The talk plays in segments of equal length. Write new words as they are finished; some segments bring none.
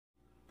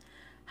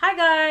Hi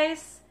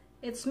guys,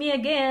 it's me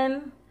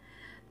again.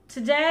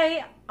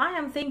 Today I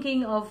am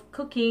thinking of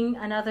cooking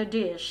another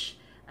dish,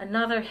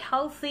 another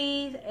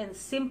healthy and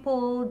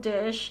simple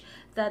dish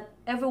that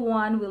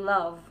everyone will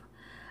love.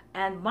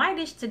 And my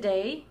dish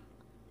today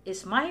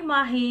is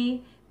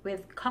mahi-mahi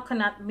with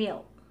coconut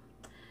milk.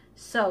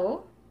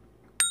 So,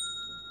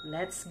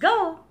 let's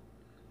go!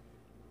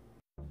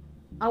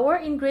 Our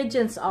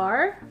ingredients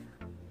are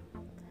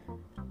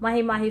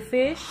mahi-mahi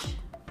fish,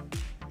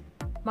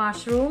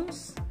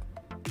 mushrooms,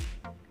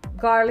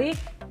 garlic,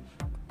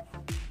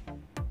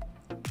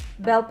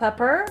 bell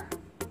pepper,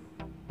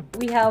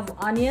 we have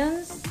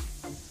onions,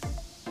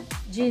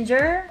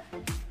 ginger,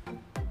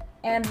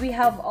 and we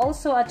have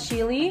also a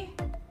chili,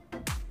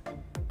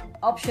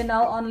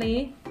 optional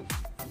only.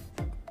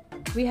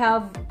 We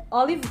have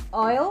olive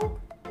oil,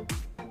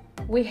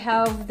 we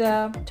have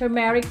the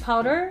turmeric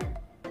powder,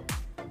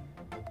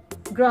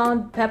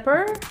 ground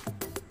pepper,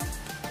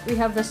 we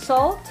have the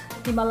salt,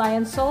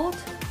 Himalayan salt,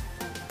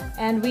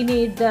 and we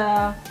need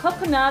the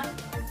coconut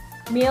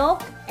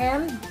milk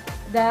and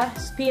the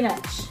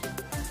spinach.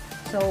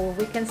 So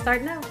we can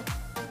start now.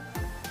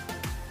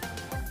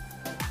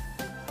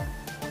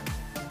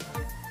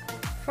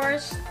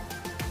 First,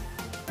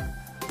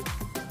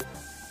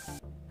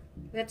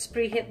 let's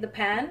preheat the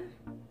pan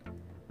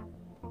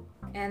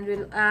and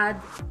we'll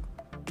add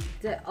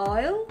the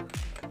oil.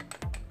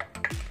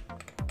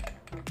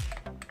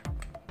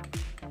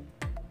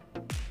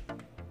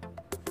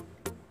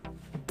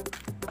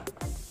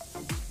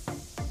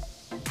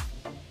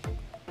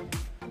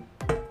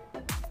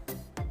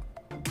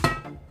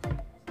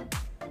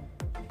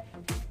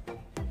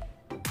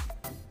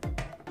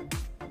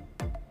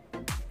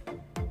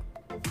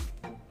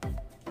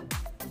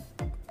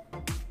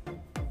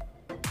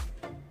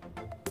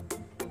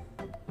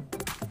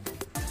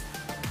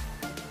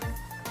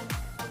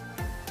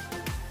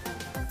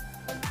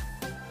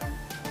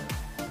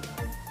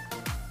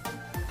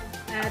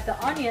 Add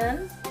the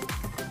onion,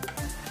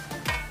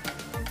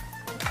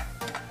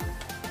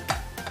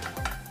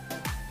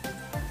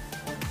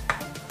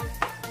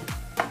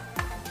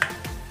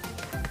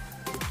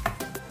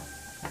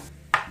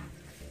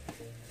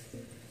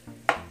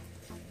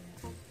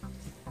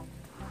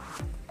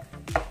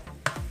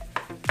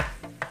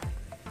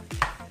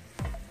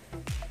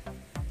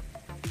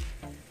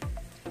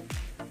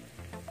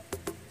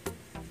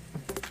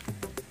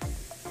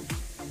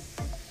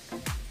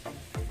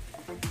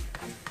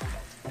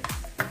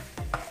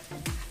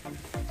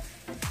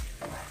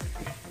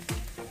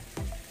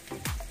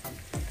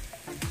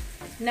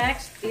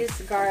 next is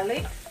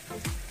garlic.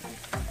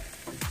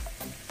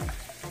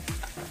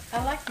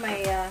 I like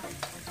my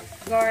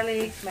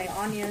garlic, my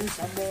onions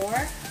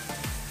more,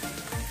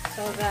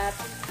 so that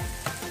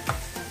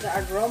the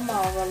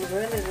aroma will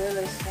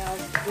really smell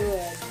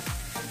good.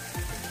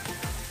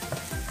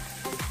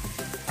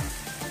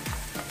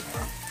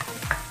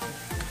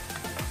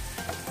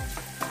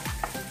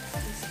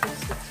 This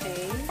gives the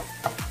taste.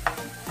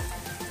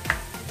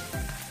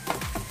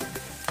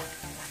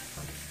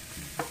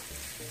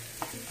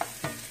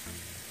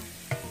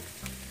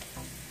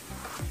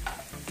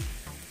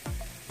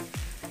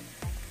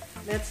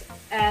 Let's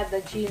add the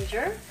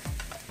ginger.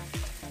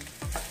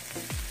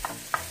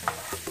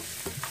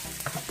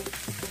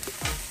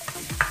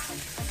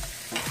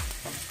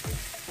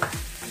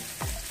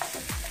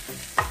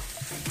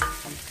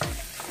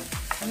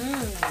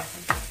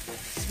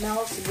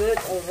 Smells good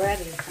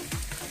already.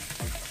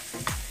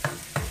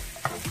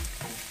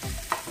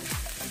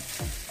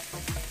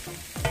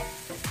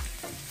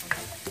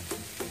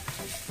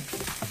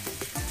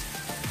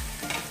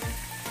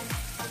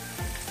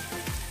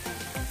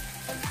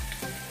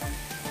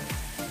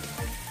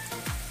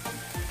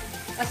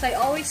 As I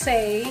always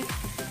say,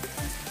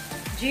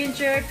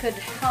 ginger could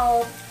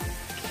help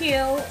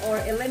kill or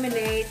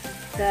eliminate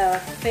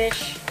the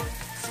fish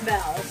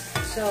smells.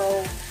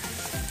 So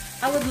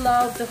I would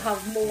love to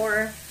have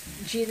more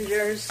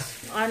gingers,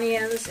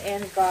 onions,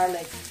 and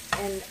garlic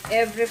in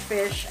every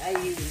fish I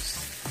use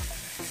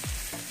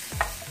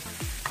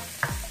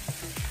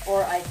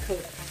or I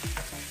cook.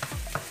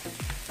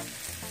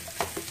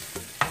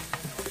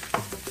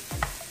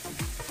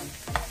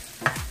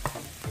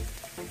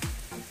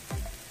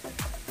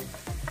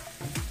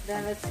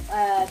 Then let's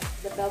add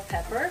the bell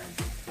pepper.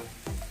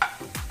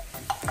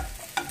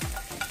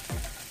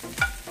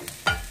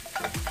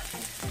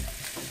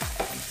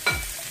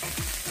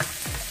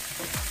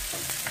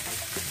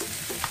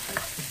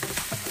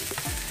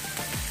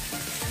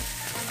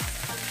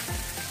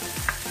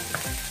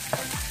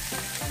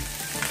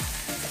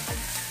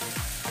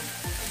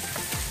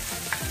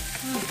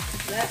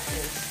 That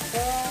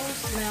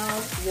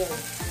smells good.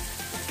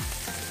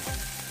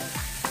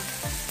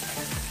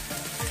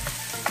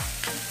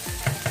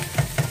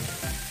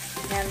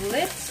 And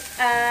let's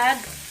add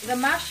the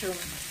mushroom.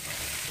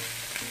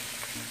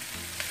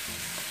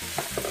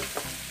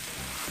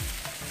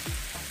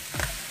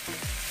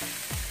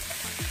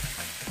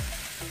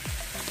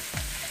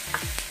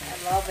 I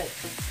love it.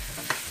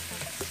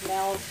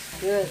 Smells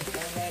good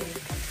already.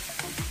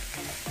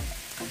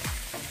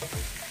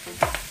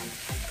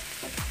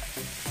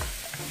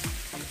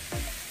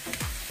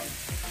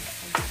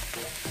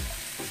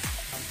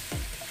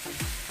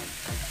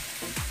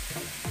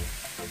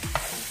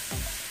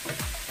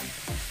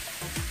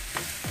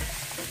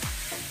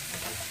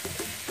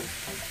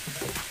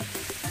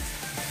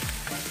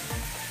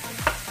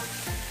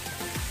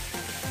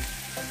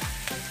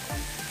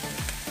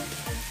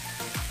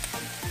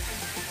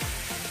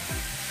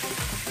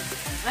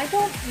 I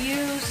don't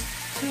use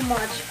too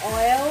much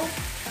oil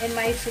in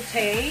my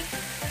saute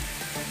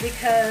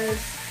because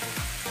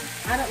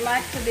I don't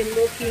like to be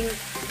looked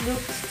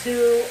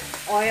too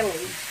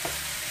oily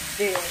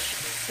dish.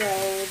 So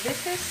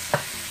this is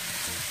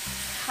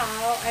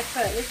how I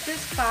put it. It's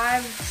just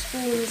 5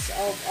 spoons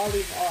of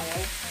olive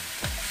oil.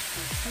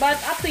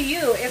 But up to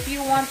you, if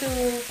you want to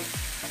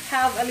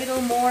have a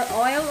little more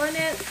oil on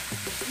it,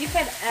 you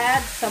can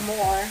add some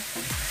more.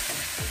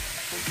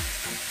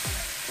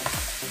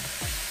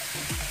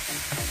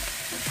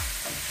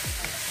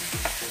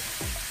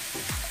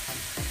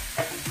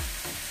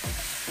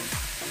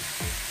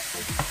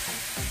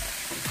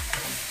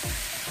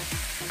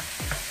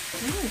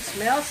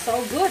 Smells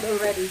so good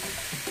already.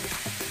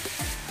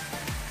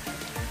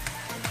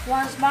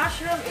 Once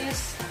mushroom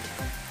is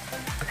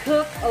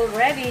cooked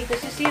already,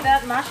 because you see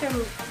that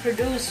mushroom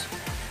produce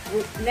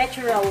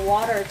natural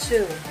water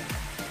too.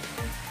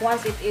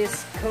 Once it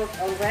is cooked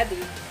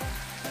already,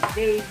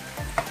 they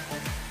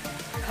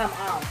come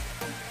out.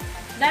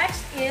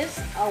 Next is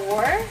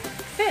our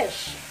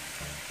fish.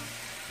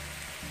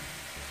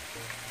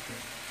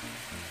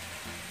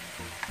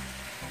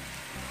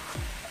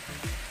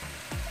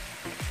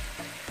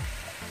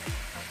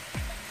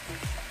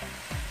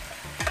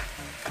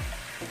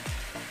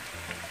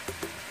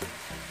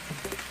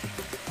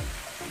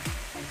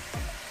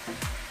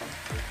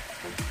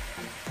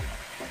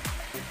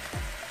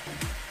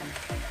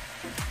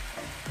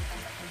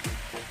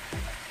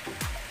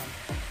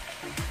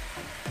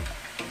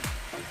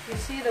 You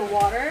see the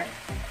water?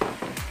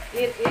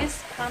 It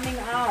is coming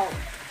out.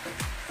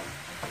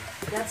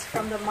 That's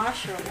from the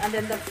mushroom. And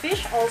then the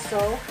fish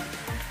also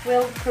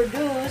will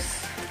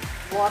produce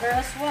water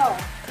as well.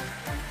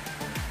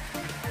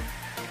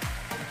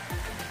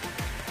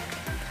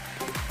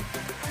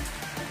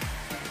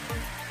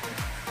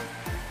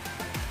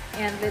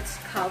 And let's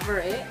cover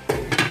it.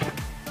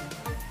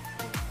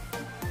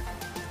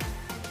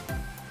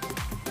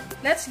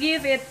 Let's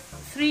give it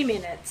 3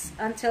 minutes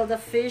until the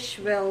fish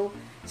will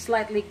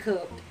slightly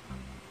cooked.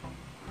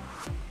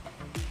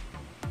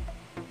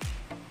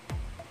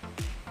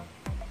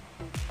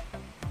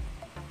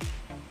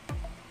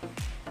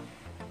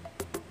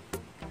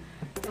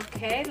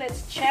 Okay,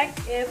 let's check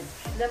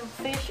if the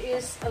fish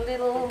is a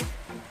little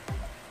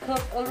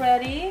cooked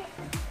already.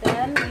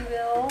 Then we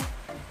will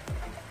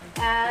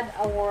add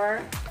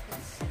our,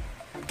 let's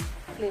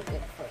flip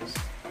it first.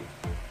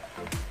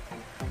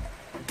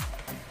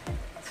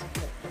 Let's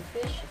flip the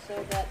fish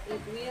so that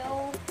it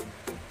will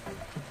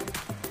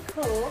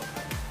cook.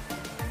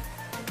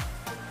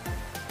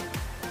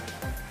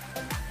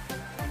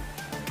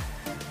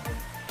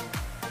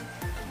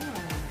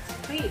 It's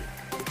quick.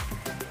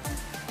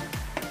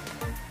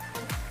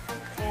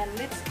 And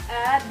let's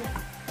add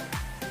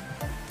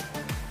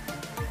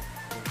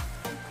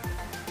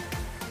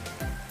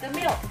the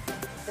milk,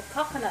 the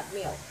coconut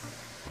milk.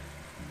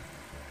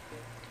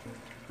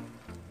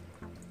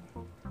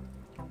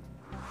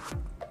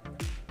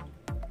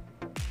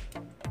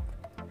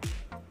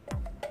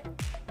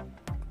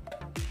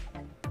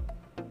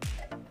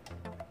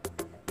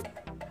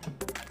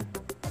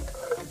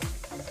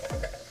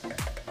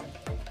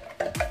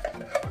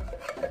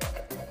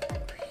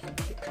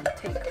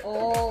 Take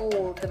all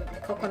the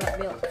coconut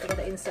milk from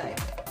the inside.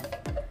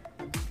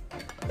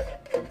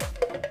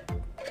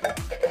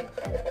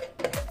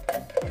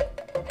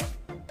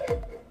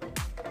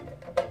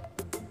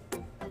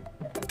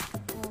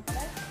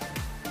 Okay.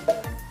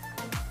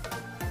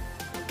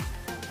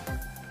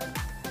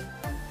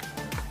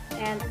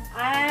 And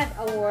add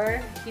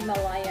our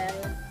Himalayan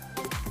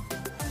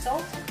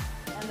salt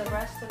and the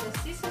rest of the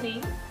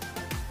seasoning,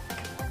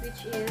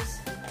 which is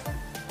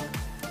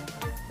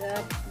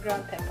the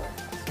ground pepper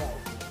as well.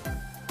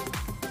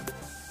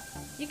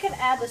 You can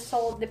add the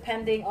salt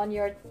depending on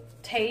your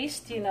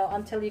taste, you know,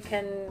 until you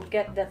can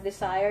get that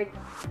desired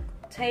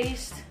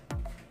taste.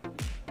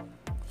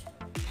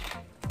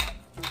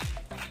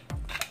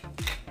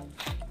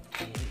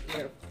 And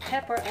your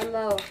pepper, I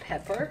love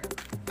pepper,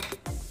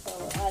 so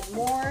I'll add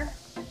more.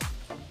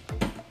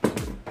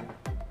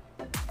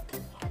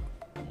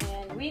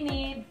 And we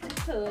need to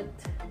put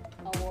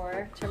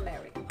our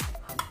turmeric.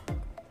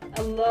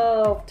 I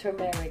love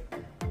turmeric,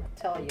 I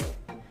tell you.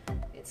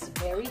 It's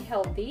very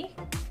healthy.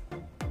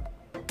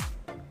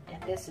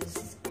 And this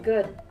is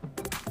good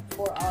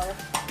for our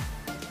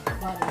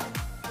body.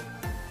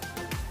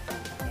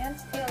 And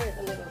stir it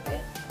a little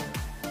bit.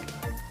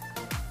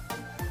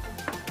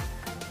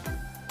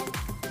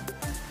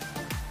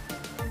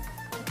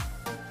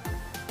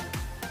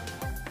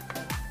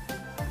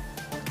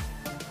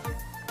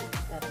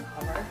 That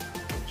color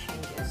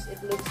changes.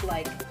 It looks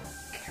like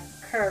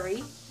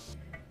curry,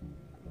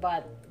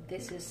 but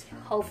this is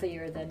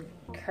healthier than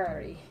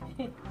curry.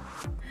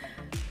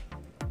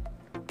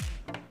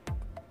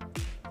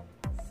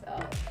 So,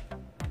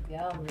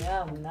 yum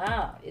yum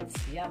now. It's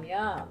yum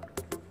yum.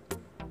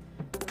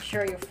 I'm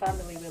sure your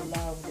family will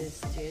love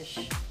this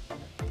dish.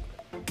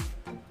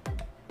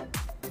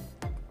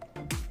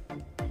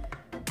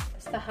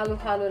 Basta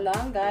halo-halo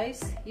lang,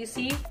 guys. You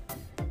see,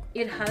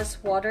 it has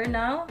water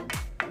now.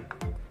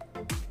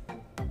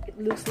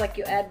 looks like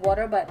you add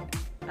water, but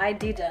I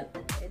didn't.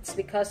 It's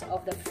because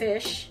of the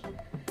fish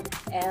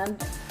and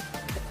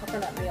the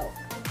coconut milk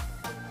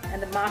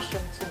and the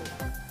mushroom too.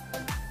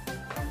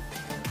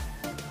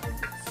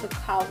 So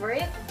cover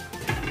it.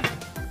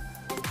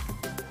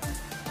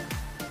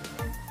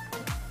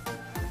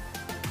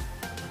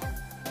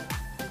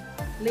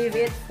 Leave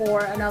it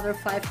for another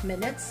 5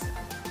 minutes.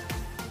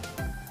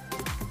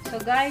 So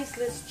guys,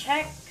 let's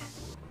check.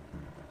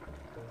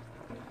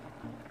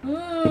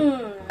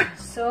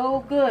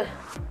 So good.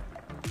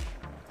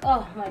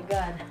 Oh my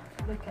god,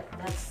 look at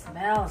that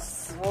smell.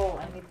 So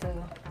I need to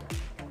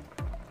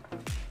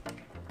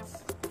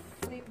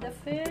flip the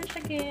fish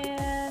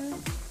again.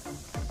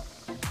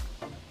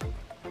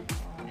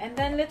 And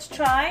then let's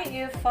try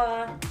if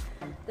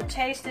the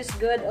taste is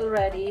good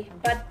already.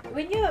 But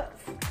when you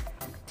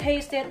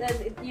taste it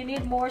and you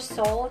need more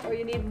salt or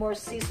you need more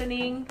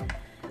seasoning,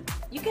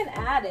 you can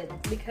add it,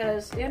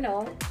 because you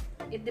know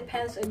it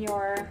depends on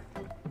your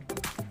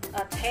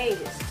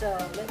taste. So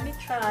let me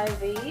try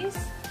these.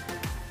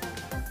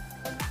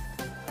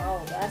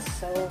 Oh, that's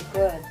so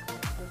good.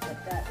 Look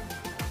at that.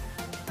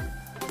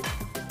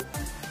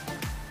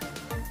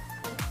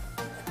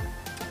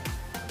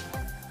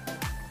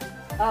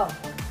 Oh,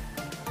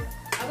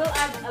 I will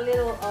add a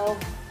little of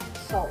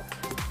salt.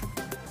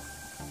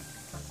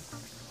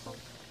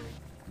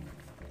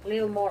 A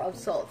little more of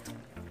salt.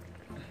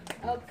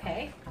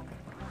 Okay.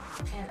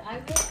 And I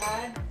will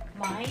add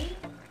my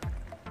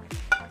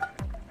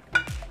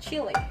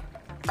chili.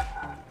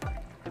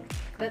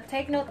 But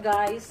take note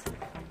guys,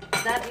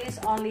 that is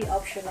only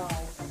optional.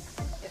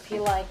 If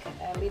you like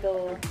a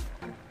little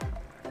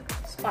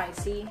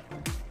spicy,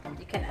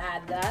 you can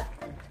add that.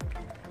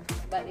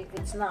 But if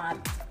it's not,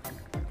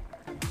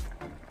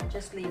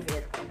 just leave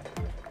it.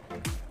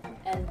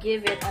 And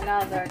give it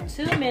another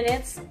 2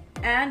 minutes,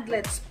 and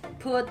let's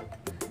put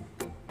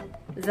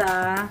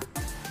the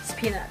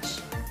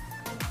spinach.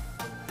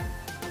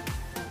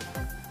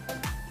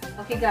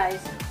 Okay guys,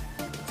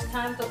 it's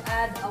time to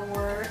add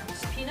our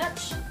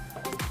spinach,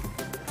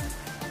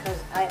 because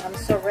I am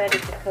so ready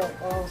to cook.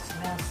 Oh,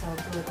 smells so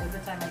good. Every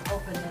time I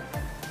open it,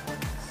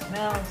 it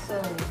smells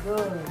so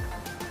good.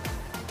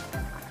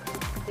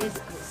 This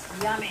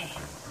is yummy.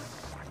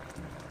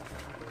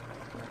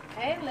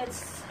 Okay,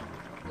 let's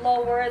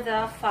lower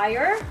the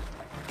fire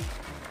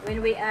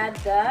when we add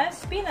the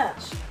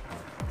spinach.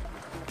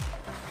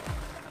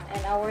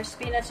 And our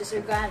spinach is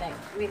organic.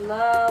 We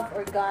love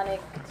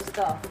organic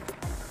stuff,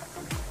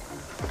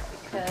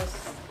 because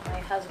my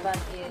husband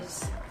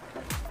is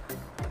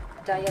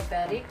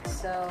diabetic,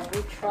 so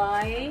we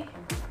try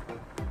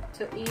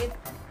to eat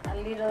a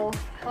little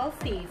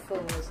healthy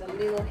foods, a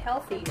little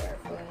healthier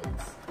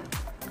foods.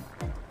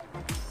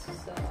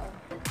 So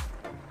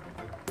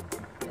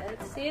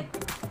that's it.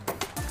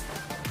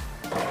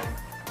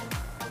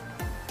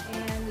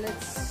 And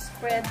let's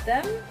spread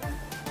them.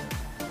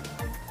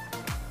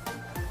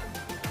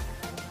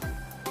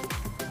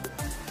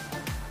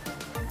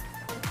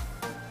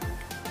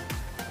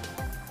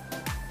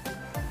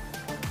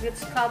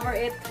 Let's cover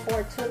it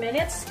for 2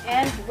 minutes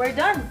and we're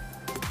done.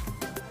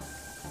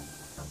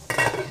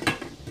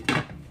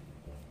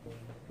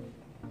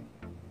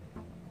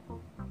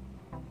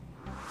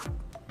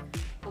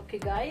 Okay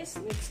guys,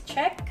 let's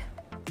check.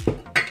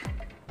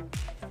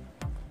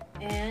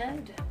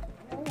 And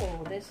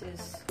oh, this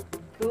is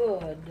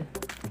good.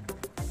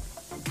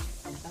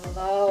 I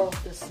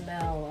love the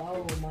smell.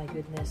 Oh my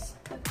goodness.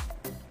 I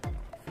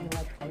feel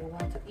like I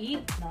want to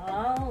eat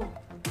now.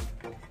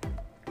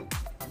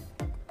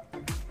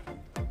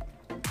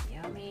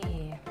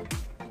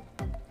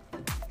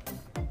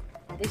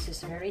 This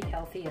is very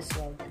healthy as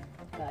well,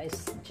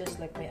 guys, just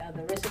like my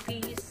other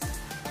recipes.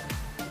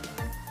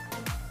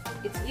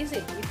 It's easy.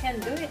 You can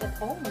do it at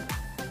home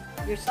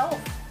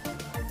yourself.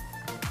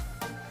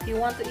 If you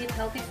want to eat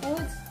healthy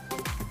foods,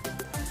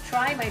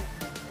 try my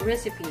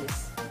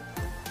recipes.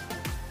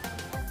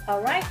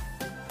 Alright,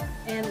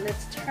 and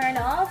let's turn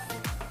off,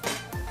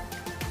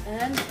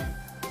 and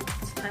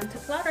it's time to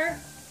platter.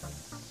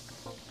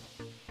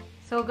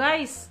 So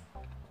guys,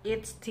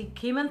 it's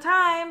tikkiman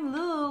time.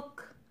 Look.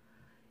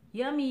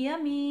 Yummy,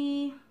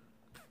 yummy.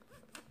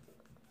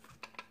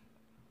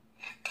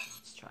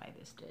 Let's try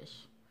this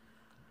dish.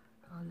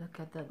 Oh, look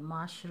at that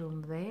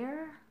mushroom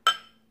there.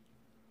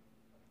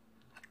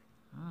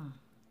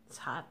 It's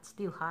hot,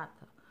 still hot.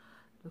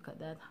 Look at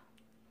that.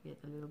 Get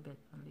a little bit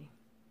only.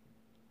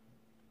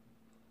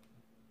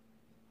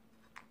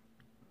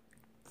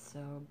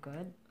 So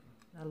good.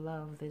 I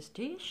love this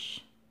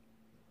dish.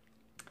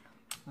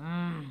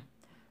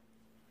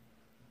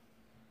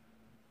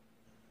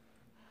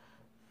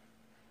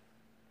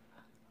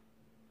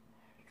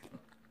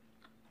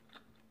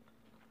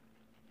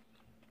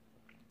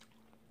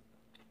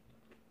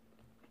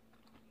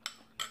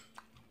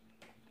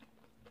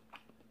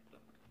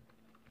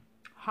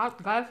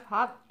 Hot, guys,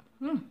 hot.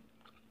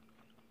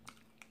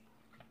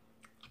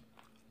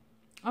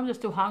 I'm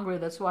just too hungry,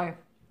 that's why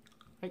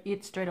I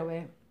eat straight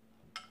away,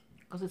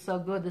 because it's so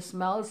good. The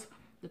smells,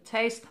 the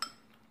taste.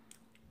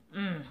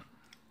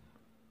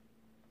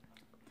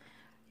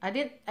 I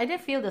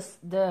did feel this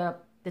the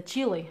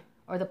chili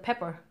or the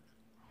pepper.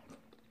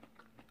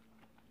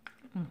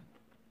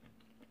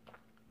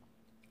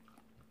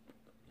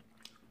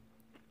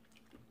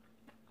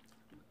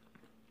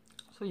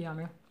 So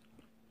yummy.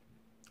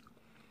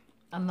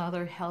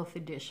 Another healthy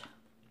dish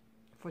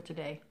for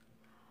today.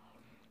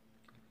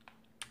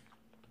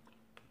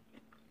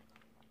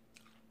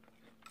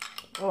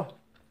 Oh,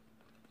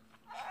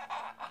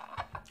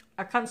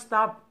 I can't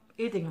stop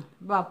eating.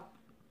 But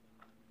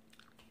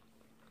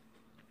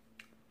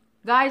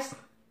guys,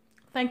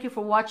 thank you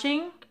for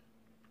watching.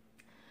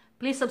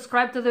 Please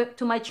subscribe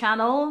to my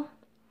channel.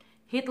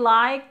 Hit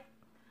like,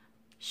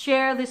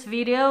 share these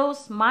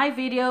videos, my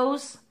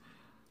videos.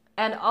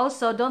 And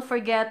also, don't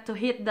forget to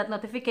hit that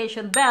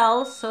notification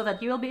bell so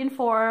that you will be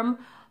informed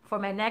for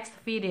my next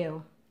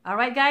video.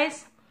 Alright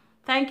guys,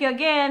 thank you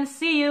again.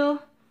 See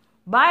you.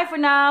 Bye for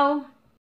now.